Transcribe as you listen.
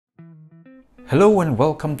Hello and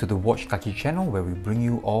welcome to the Watch Kaki channel, where we bring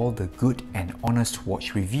you all the good and honest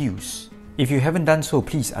watch reviews. If you haven't done so,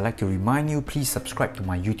 please, I'd like to remind you, please subscribe to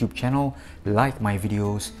my YouTube channel, like my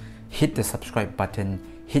videos, hit the subscribe button,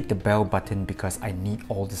 hit the bell button because I need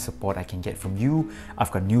all the support I can get from you.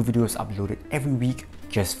 I've got new videos uploaded every week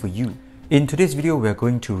just for you. In today's video, we're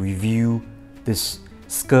going to review this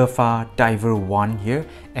Scurfa Diver One here,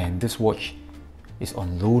 and this watch is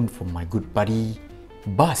on loan from my good buddy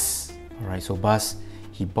Buzz. Alright, so Buzz,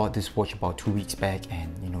 he bought this watch about 2 weeks back,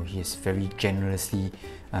 and he has very generously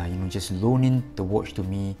just loaning the watch to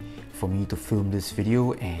me for me to film this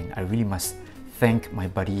video. And I really must thank my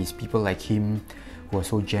buddies, people like him who are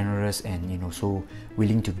so generous and so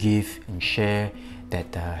willing to give and share,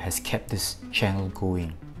 that has kept this channel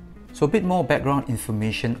going. So a bit more background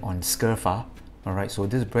information on Scurfa. Alright, so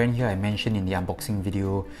this brand here I mentioned in the unboxing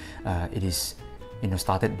video, it is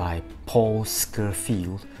started by Paul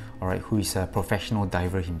Scurfield, alright, who is a professional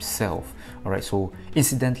diver himself. Alright, so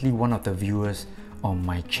incidentally, one of the viewers on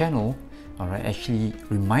my channel, alright, actually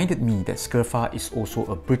reminded me that Scurfa is also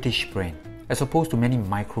a British brand, as opposed to many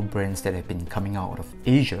micro brands that have been coming out of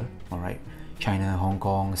Asia, alright, China, Hong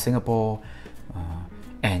Kong, Singapore,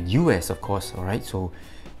 and US, of course. Alright, so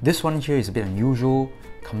this one here is a bit unusual,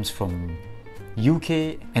 comes from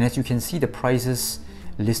UK, and as you can see, the prices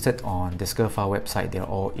listed on the Scurfa website, they're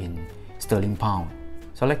all in sterling pound.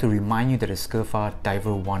 So I'd like to remind you that the Scurfa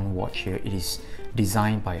Diver One watch here, it is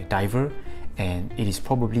designed by a diver, and it is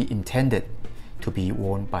probably intended to be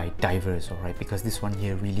worn by divers, alright, because this one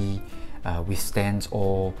here really withstands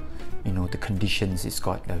all the conditions. It's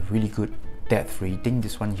got a really good depth rating.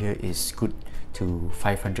 This one here is good to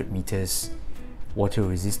 500 meters water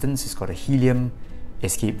resistance. It's got a helium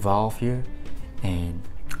escape valve here, and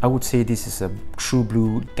I would say this is a true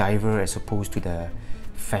blue diver as opposed to the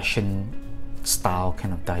fashion style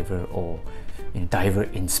kind of diver, or diver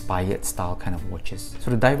inspired style kind of watches.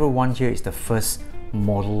 So the Diver One here is the first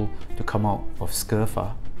model to come out of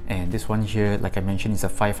Scurfa, and this one here, like I mentioned, is a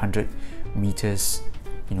 500 meters,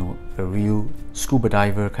 a real scuba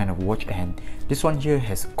diver kind of watch. And this one here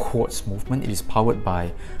has quartz movement. It is powered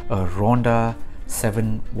by a Ronda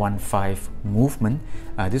 715 movement.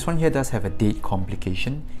 This one here does have a date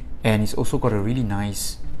complication, and it's also got a really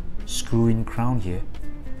nice screw-in crown here.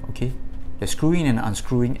 Okay, the screwing and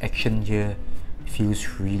unscrewing action here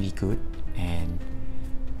feels really good, and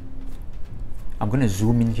I'm gonna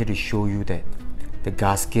zoom in here to show you that the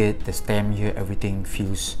gasket, the stem here, everything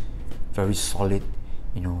feels very solid,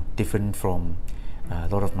 different from a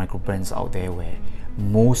lot of micro brands out there where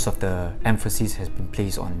most of the emphasis has been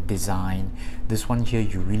placed on design. This one here,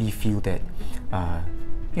 you really feel that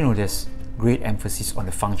there's great emphasis on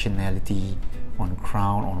the functionality, on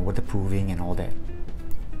crown, on waterproofing and all that.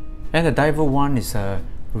 And the Diver One is a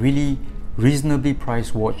really reasonably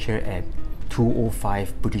priced watch here at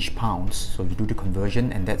 205 British pounds. So you do the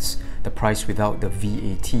conversion, and that's the price without the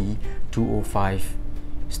VAT, 205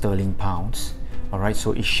 sterling pounds. Alright,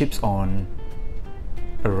 so it ships on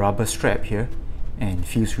a rubber strap here and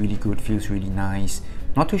feels really good, feels really nice.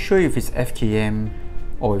 Not too sure if it's FKM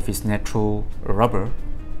or if it's natural rubber.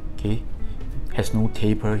 Okay, has no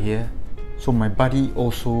taper here. So my buddy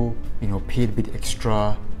also paid a bit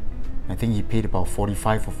extra. I think he paid about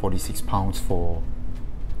 45 or 46 pounds for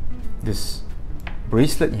this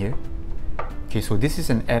bracelet here. Okay, so this is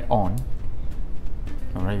an add-on.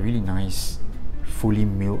 Alright, really nice, fully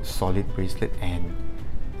milled solid bracelet, and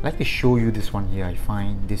I'd like to show you this one here. I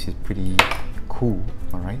find this is pretty cool.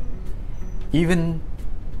 Alright, even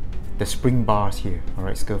the spring bars here,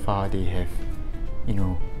 alright, Scurfa, they have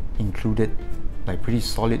included like pretty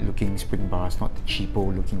solid looking spring bars, not the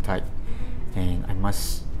cheapo looking type, and I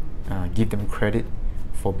must give them credit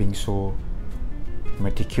for being so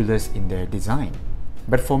meticulous in their design.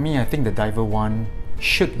 But for me, I think the Diver One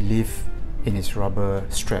should live in its rubber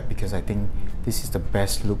strap, because I think this is the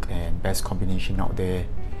best look and best combination out there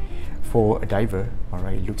for a diver.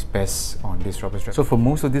 Alright, it looks best on this rubber strap. So for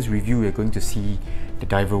most of this review, we're going to see the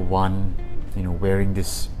Diver One wearing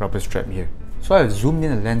this rubber strap here. So I've zoomed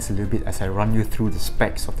in the lens a little bit as I run you through the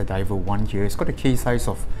specs of the Diver One here. It's got a case size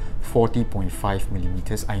of 40.5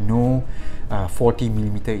 millimeters. I know 40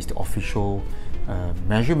 millimeter is the official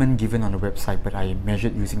measurement given on the website, but I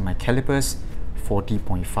measured using my calipers,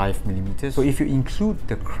 40.5 millimeters. So if you include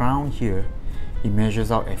the crown here, it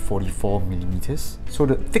measures out at 44 millimeters. So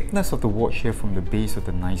the thickness of the watch here, from the base of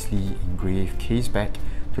the nicely engraved case back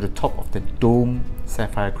to the top of the dome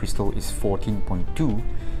sapphire crystal, is 14.2.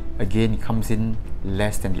 Again, it comes in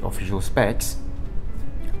less than the official specs.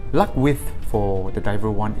 Lug width for the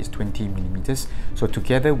Diver One is 20 millimeters. So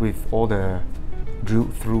together with all the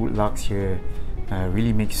drilled through lugs here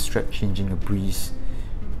really makes strap changing a breeze.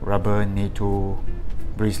 Rubber, NATO,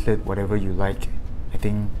 bracelet, whatever you like. I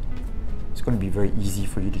think it's going to be very easy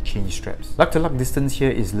for you to change straps. Lug to lug distance here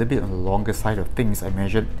is a little bit on the longer side of things. I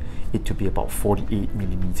measured it to be about 48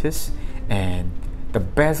 millimeters, and the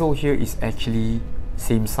bezel here is actually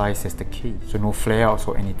same size as the case, so no flare outs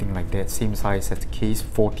or anything like that. Same size as the case,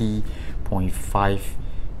 40.5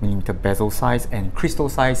 millimeter bezel size, and crystal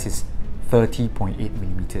size is 30.8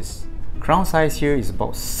 millimeters. Crown size here is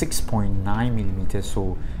about 6.9 millimeters,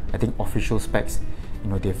 so I think official specs,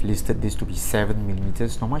 they've listed this to be 7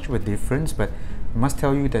 millimeters. Not much of a difference, but I must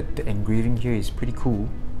tell you that the engraving here is pretty cool.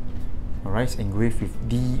 Alright, it's engraved with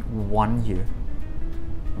D1 here.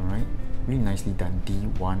 Alright, really nicely done,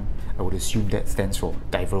 D1. I would assume that stands for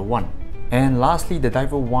Diver One. And lastly, the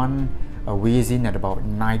Diver One weighs in at about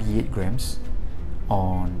 98 grams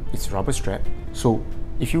on its rubber strap. So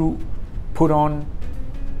if you put on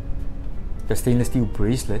the stainless steel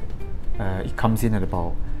bracelet, it comes in at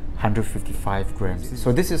about 155 grams.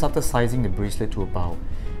 So this is after sizing the bracelet to about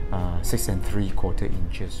 6 3/4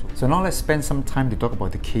 inches. So now let's spend some time to talk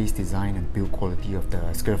about the case design and build quality of the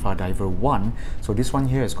Scurfa Diver One. So this one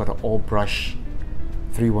here has got an all brush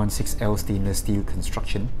 316L stainless steel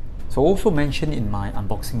construction. So also mentioned in my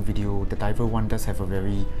unboxing video, the Diver One does have a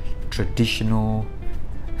very traditional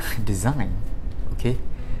design, okay?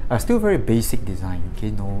 Still very basic design,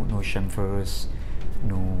 okay? No chamfers,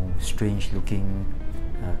 no strange looking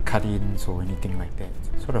cut-ins or anything like that.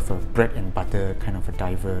 Sort of a bread and butter kind of a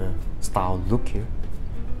diver style look here.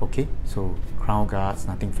 Okay, so crown guards,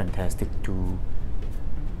 nothing fantastic. Two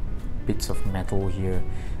bits of metal here.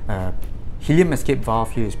 Helium escape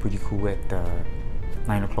valve here is pretty cool at the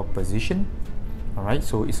 9 o'clock position. Alright,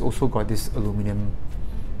 so it's also got this aluminum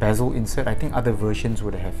bezel insert. I think other versions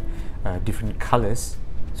would have different colors.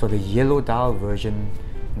 So the yellow dial version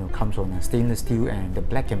comes on a stainless steel, and the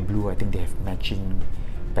black and blue, I think they have matching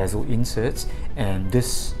bezel inserts. And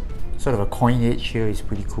this sort of a coin edge here is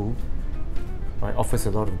pretty cool. Right, offers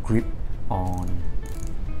a lot of grip on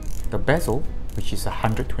the bezel, which is a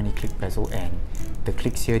 120 click bezel, and the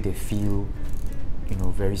clicks here, they feel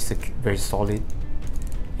very solid.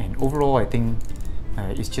 And overall, I think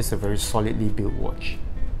it's just a very solidly built watch.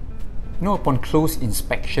 Upon close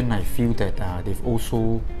inspection, I feel that they've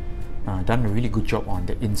also done a really good job on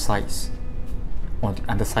the insides, on the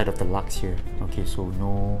underside of the lugs here. Okay, so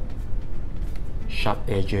no sharp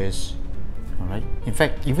edges. Alright, in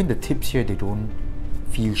fact, even the tips here, they don't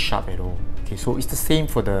feel sharp at all. Okay, so it's the same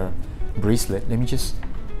for the bracelet. Let me just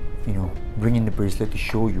bring in the bracelet to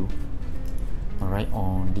show you. Alright,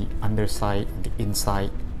 on the underside, on the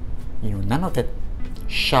inside, none of that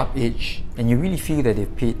sharp edge, and you really feel that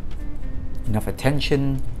they've paid enough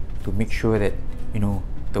attention to make sure that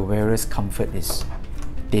the wearer's comfort is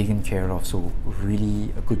taken care of. So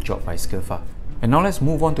really a good job by Scurfa. And now let's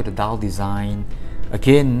move on to the dial design.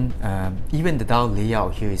 Again, even the dial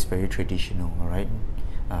layout here is very traditional. Alright,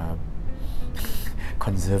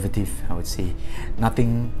 conservative, I would say.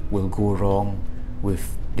 Nothing will go wrong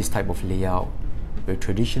with this type of layout. Very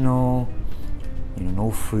traditional, no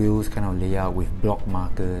frills kind of layout with block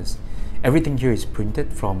markers. Everything here is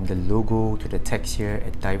printed, from the logo to the text here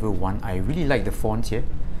at Diver One. I really like the fonts here.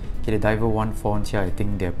 Okay, the Diver One fonts here, I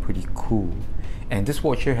think they're pretty cool. And this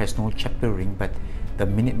watch here has no chapter ring, but the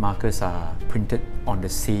minute markers are printed on the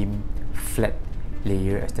same flat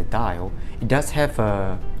layer as the dial. It does have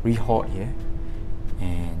a rehaut here,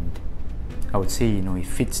 and I would say it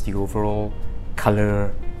fits the overall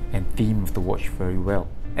color and theme of the watch very well.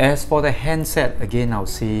 As for the handset, again, I would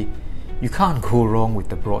say you can't go wrong with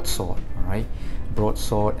the broadsword. Alright,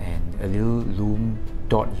 broadsword and a little lume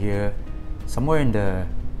dot here, somewhere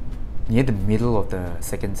near the middle of the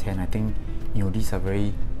second hand. I think these are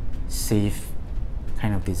very safe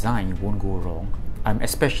kind of design. You won't go wrong. I'm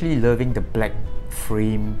especially loving the black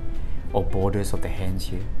frame or borders of the hands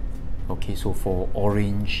here. Okay, so for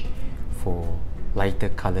orange, for lighter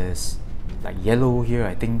colors like yellow here,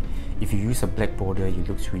 I think if you use a black border, it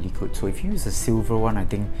looks really good. So if you use a silver one, I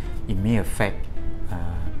think it may affect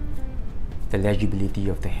the legibility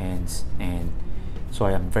of the hands. And so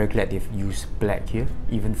I am very glad they've used black here,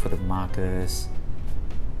 even for the markers,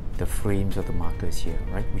 the frames of the markers here,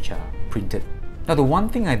 right, which are printed. Now the one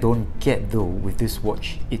thing I don't get though with this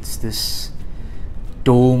watch, it's this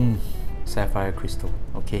dome sapphire crystal.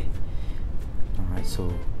 Okay, alright,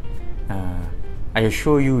 so I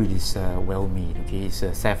assure you it is well made. Okay, it's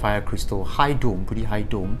a sapphire crystal, high dome, pretty high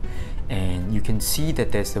dome, and you can see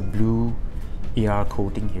that there's a blue AR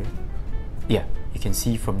coating here. Yeah, you can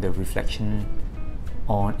see from the reflection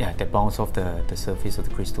on, that bounce off the surface of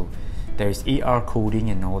the crystal, there is AR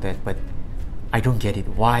coding and all that, but I don't get it.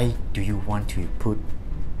 Why do you want to put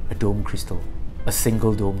a dome crystal, a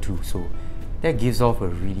single dome too? So that gives off a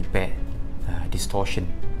really bad distortion.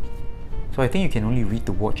 So I think you can only read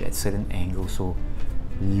the watch at certain angles, so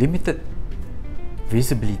limited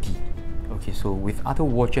visibility. Okay, so with other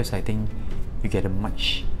watches I think you get a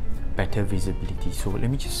much better visibility. So let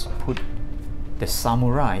me just put the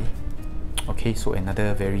Samurai. Okay, so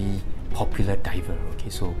another very popular diver.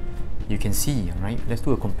 Okay, so you can see, right? Let's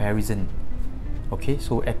do a comparison. Okay,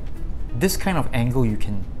 so at this kind of angle you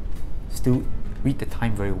can still read the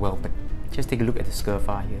time very well, but just take a look at the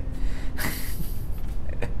Scurfa here.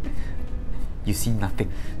 You see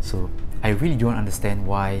nothing. So I really don't understand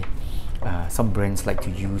why some brands like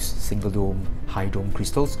to use single dome, high dome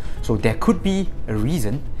crystals. So there could be a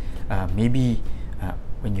reason. Maybe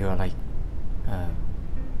when you're like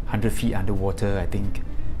 100 feet underwater, I think,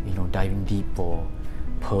 you know, diving deep for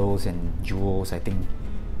pearls and jewels, I think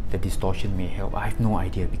the distortion may help. I have no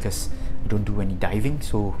idea because I don't do any diving.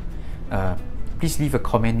 So please leave a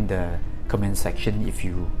comment in the comment section if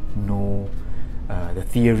you know the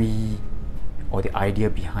theory or the idea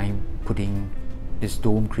behind putting this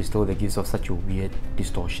dome crystal that gives off such a weird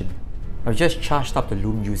distortion. I've just charged up the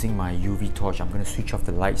lume using my UV torch. I'm going to switch off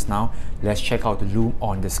the lights now. Let's check out the lume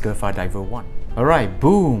on the Scurfa Diver One. Alright,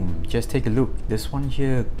 boom! Just take a look. This one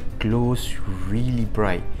here glows really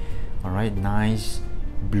bright. Alright, nice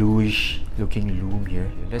bluish looking lume here.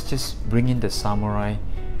 Let's just bring in the Samurai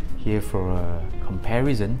here for a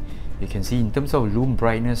comparison. You can see in terms of lume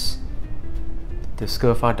brightness, the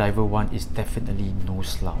Scurfa Diver One is definitely no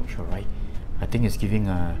slouch. Alright, I think it's giving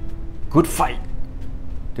a good fight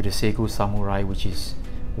to the Seiko Samurai, which is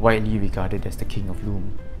widely regarded as the king of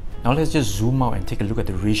lume. Now let's just zoom out and take a look at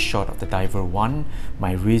the wrist shot of the Diver One.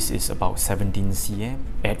 My wrist is about 17 cm.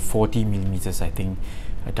 At 40 millimeters, I think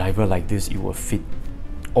a diver like this, it will fit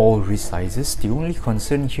all wrist sizes. The only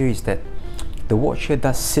concern here is that the watch here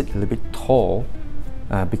does sit a little bit tall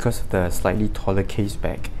because of the slightly taller case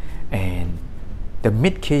back, and the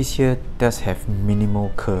mid case here does have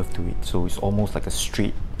minimal curve to it, so it's almost like a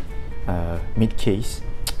straight mid case,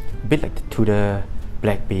 a bit like the Tudor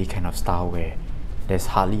Black Bay kind of style where there's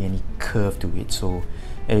hardly any curve to it. So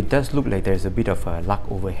it does look like there's a bit of a luck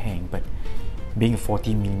overhang, but being a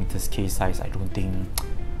 40 millimeters case size, I don't think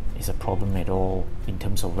is a problem at all in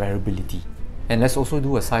terms of wearability. And let's also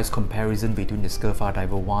do a size comparison between the Scurfa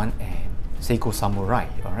Diver One and Seiko Samurai.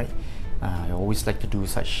 Alright, I always like to do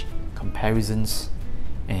such comparisons,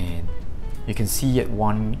 and you can see at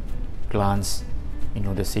one glance, you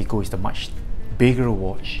know, the Seiko is the much bigger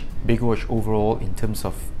watch overall in terms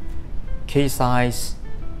of case size,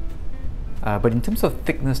 but in terms of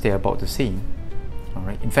thickness they're about the same.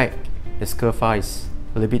 Alright, in fact the Scurfa is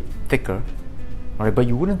a little bit thicker. Alright, but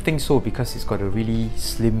you wouldn't think so because it's got a really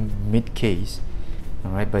slim mid case.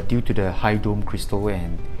 Alright, but due to the high dome crystal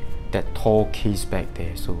and that tall case back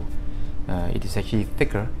there, so it is actually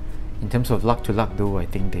thicker. In terms of luck to luck though, I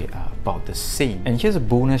think they are about the same. And here's a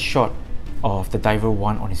bonus shot of the Diver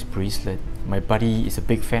One on his bracelet. My buddy is a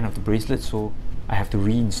big fan of the bracelet, so I have to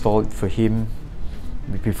reinstall it for him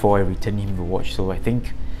before I return him the watch. So I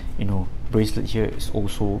think, you know, bracelet here is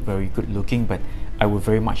also very good looking, but I would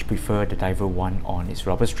very much prefer the Diver One on its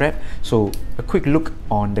rubber strap. So a quick look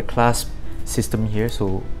on the clasp system here.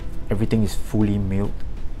 So everything is fully milled.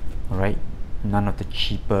 Alright, none of the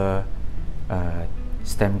cheaper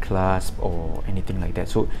stem clasp or anything like that.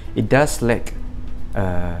 So it does lack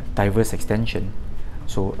diver's extension.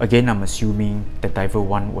 So again, I'm assuming the Diver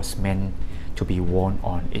One was meant to be worn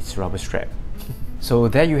on its rubber strap. So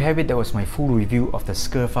there you have it. That was my full review of the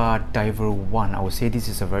Scurfa Diver One. I would say this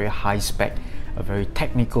is a very high spec, a very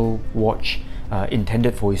technical watch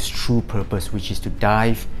intended for its true purpose, which is to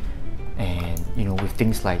dive, and you know, with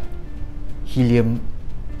things like helium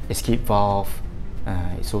escape valve.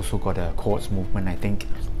 It's also got a quartz movement. I think,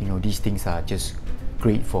 you know, these things are just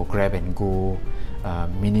great for grab and go,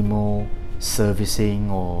 minimal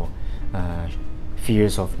servicing or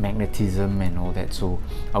fears of magnetism and all that. So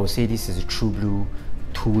I would say this is a true blue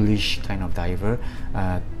toolish kind of diver.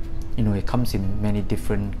 You know, it comes in many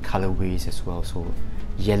different colorways as well, so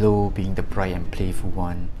yellow being the bright and playful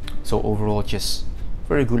one. So overall just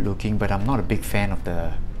very good looking, but I'm not a big fan of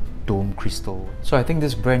the dome crystal. So I think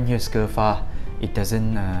this brand here, Scurfa, it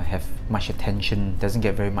doesn't have much attention, doesn't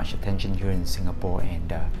get very much attention here in Singapore,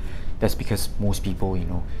 and that's because most people, you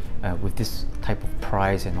know, with this type of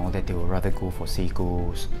price and all that, they will rather go for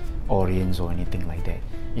Seikos, Orients or anything like that.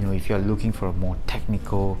 You know, if you're looking for a more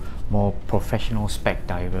technical, more professional spec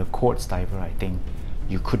diver, quartz diver, I think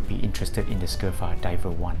you could be interested in the Scurfa Diver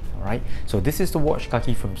One. Alright, so this is the watch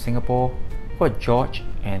kaki from Singapore. Got George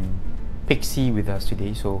and Pixie with us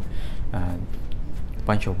today, so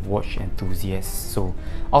bunch of watch enthusiasts. So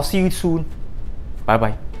I'll see you soon. Bye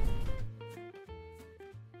bye.